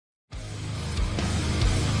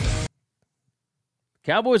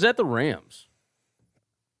Cowboys at the Rams.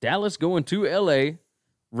 Dallas going to L.A.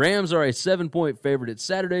 Rams are a 7-point favorite. It's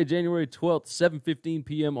Saturday, January 12th, 7:15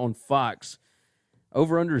 p.m. on Fox.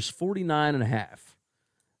 Over-under is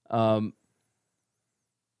 49.5.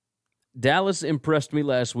 Dallas impressed me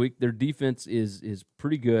last week. Their defense is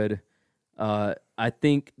pretty good. I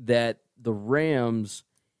think that the Rams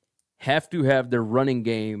have to have their running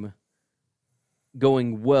game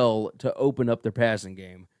going well to open up their passing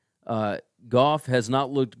game. Goff has not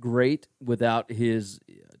looked great without his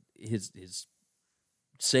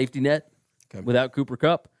safety net, without Cooper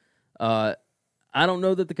Kupp. I don't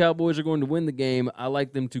know that the Cowboys are going to win the game. I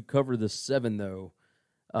like them to cover the 7, though.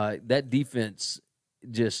 That defense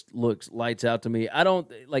just looks lights out to me. I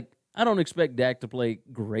don't expect Dak to play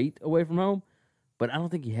great away from home, but I don't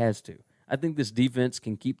think he has to. I think this defense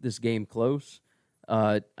can keep this game close.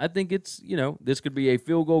 I think it's, this could be a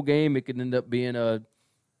field goal game. It could end up being a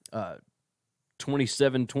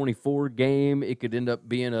 27-24 game. It could end up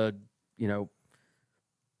being a,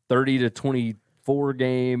 30-24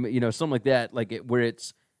 game, something like that, where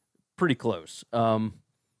it's pretty close.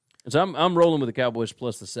 So I'm rolling with the Cowboys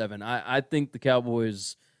plus the 7. I think the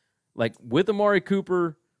Cowboys, with Amari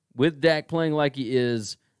Cooper, with Dak playing like he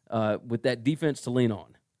is, with that defense to lean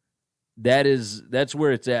on, that's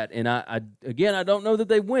where it's at. And I don't know that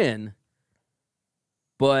they win,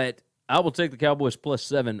 but I will take the Cowboys plus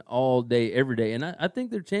 7 all day, every day. And I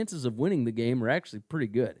think their chances of winning the game are actually pretty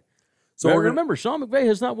good. So remember, Sean McVay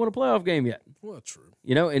has not won a playoff game yet. Well, that's true.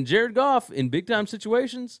 And Jared Goff in big-time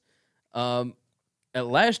situations,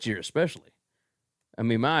 last year especially, I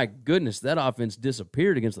mean, my goodness, that offense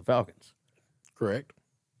disappeared against the Falcons. Correct.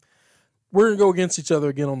 We're going to go against each other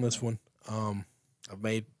again on this one. I've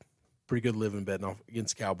made pretty good living betting off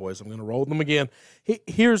against the Cowboys. I'm going to roll them again. And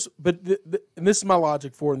this is my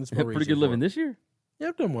logic for it, and this is my reason pretty good living this year? Yeah,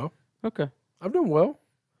 I've done well. Okay. I've done well.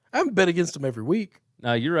 I haven't bet against them every week.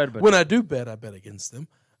 No, you're right about when that. I do bet, I bet against them.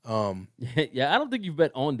 Yeah, I don't think you've bet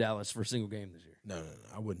on Dallas for a single game this year. No,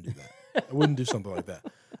 I wouldn't do that. I wouldn't do something like that.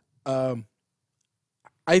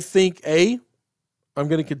 I think, I'm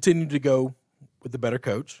going to continue to go with the better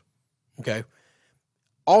coach. Okay.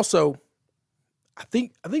 Also, I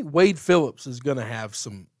think Wade Phillips is going to have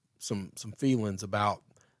some feelings about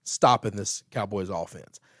stopping this Cowboys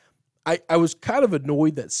offense. I was kind of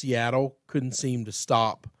annoyed that Seattle couldn't seem to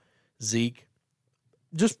stop Zeke.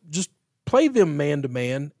 Just play them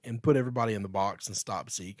man-to-man and put everybody in the box and stop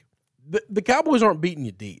Zeke. The Cowboys aren't beating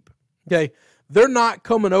you deep, okay? They're not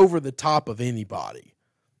coming over the top of anybody,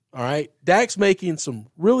 all right? Dak's making some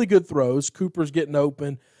really good throws. Cooper's getting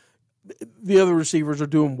open. The other receivers are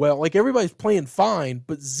doing well. Everybody's playing fine,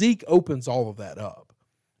 but Zeke opens all of that up.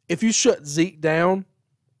 If you shut Zeke down,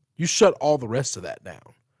 you shut all the rest of that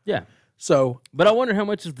down. Yeah. But I wonder how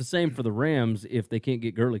much is the same for the Rams if they can't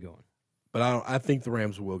get Gurley going. But I think the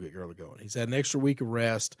Rams will get Gurley going. He's had an extra week of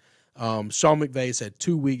rest. Sean McVay's had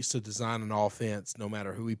 2 weeks to design an offense, no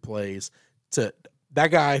matter who he plays. That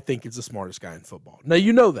guy, I think, is the smartest guy in football. Now,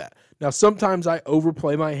 you know that. Now, sometimes I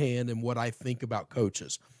overplay my hand in what I think about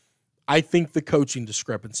coaches. I think the coaching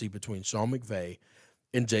discrepancy between Sean McVay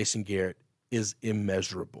and Jason Garrett is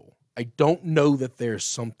immeasurable. I don't know that there's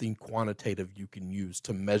something quantitative you can use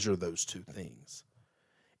to measure those two things.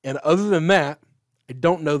 And other than that, I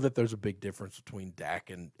don't know that there's a big difference between Dak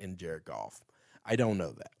and Jared Goff. I don't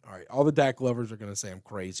know that. All right, all the Dak lovers are going to say I'm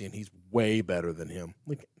crazy and he's way better than him.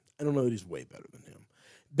 I don't know that he's way better than him.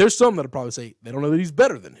 There's some that will probably say they don't know that he's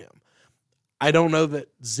better than him. I don't know that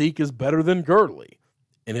Zeke is better than Gurley.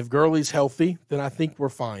 And if Gurley's healthy, then I think we're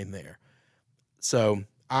fine there. So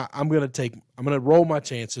I'm going to roll my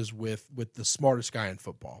chances with the smartest guy in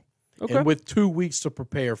football. Okay. And with 2 weeks to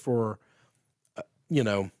prepare for,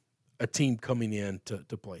 a team coming in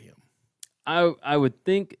to play him. I would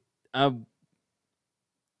think I'm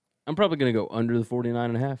probably going to go under the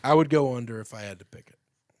 49.5. I would go under if I had to pick it.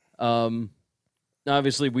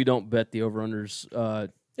 Obviously, we don't bet the over-unders.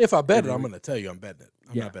 If I bet it, I'm going to tell you I'm betting it.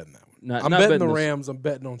 I'm not betting that one. I'm betting the Rams. I'm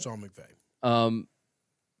betting on Sean McVay.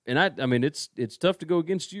 And I mean, it's tough to go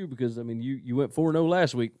against you because, I mean, you went 4-0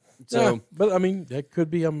 last week. So, yeah, but, I mean, that could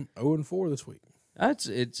be I'm 0-4 this week.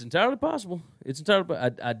 It's entirely possible.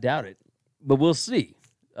 I doubt it, but we'll see.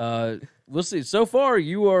 We'll see. So far,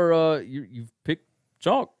 you've picked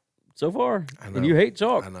chalk so far, I know. and you hate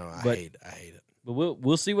chalk. I know. I hate it. But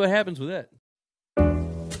we'll see what happens with that.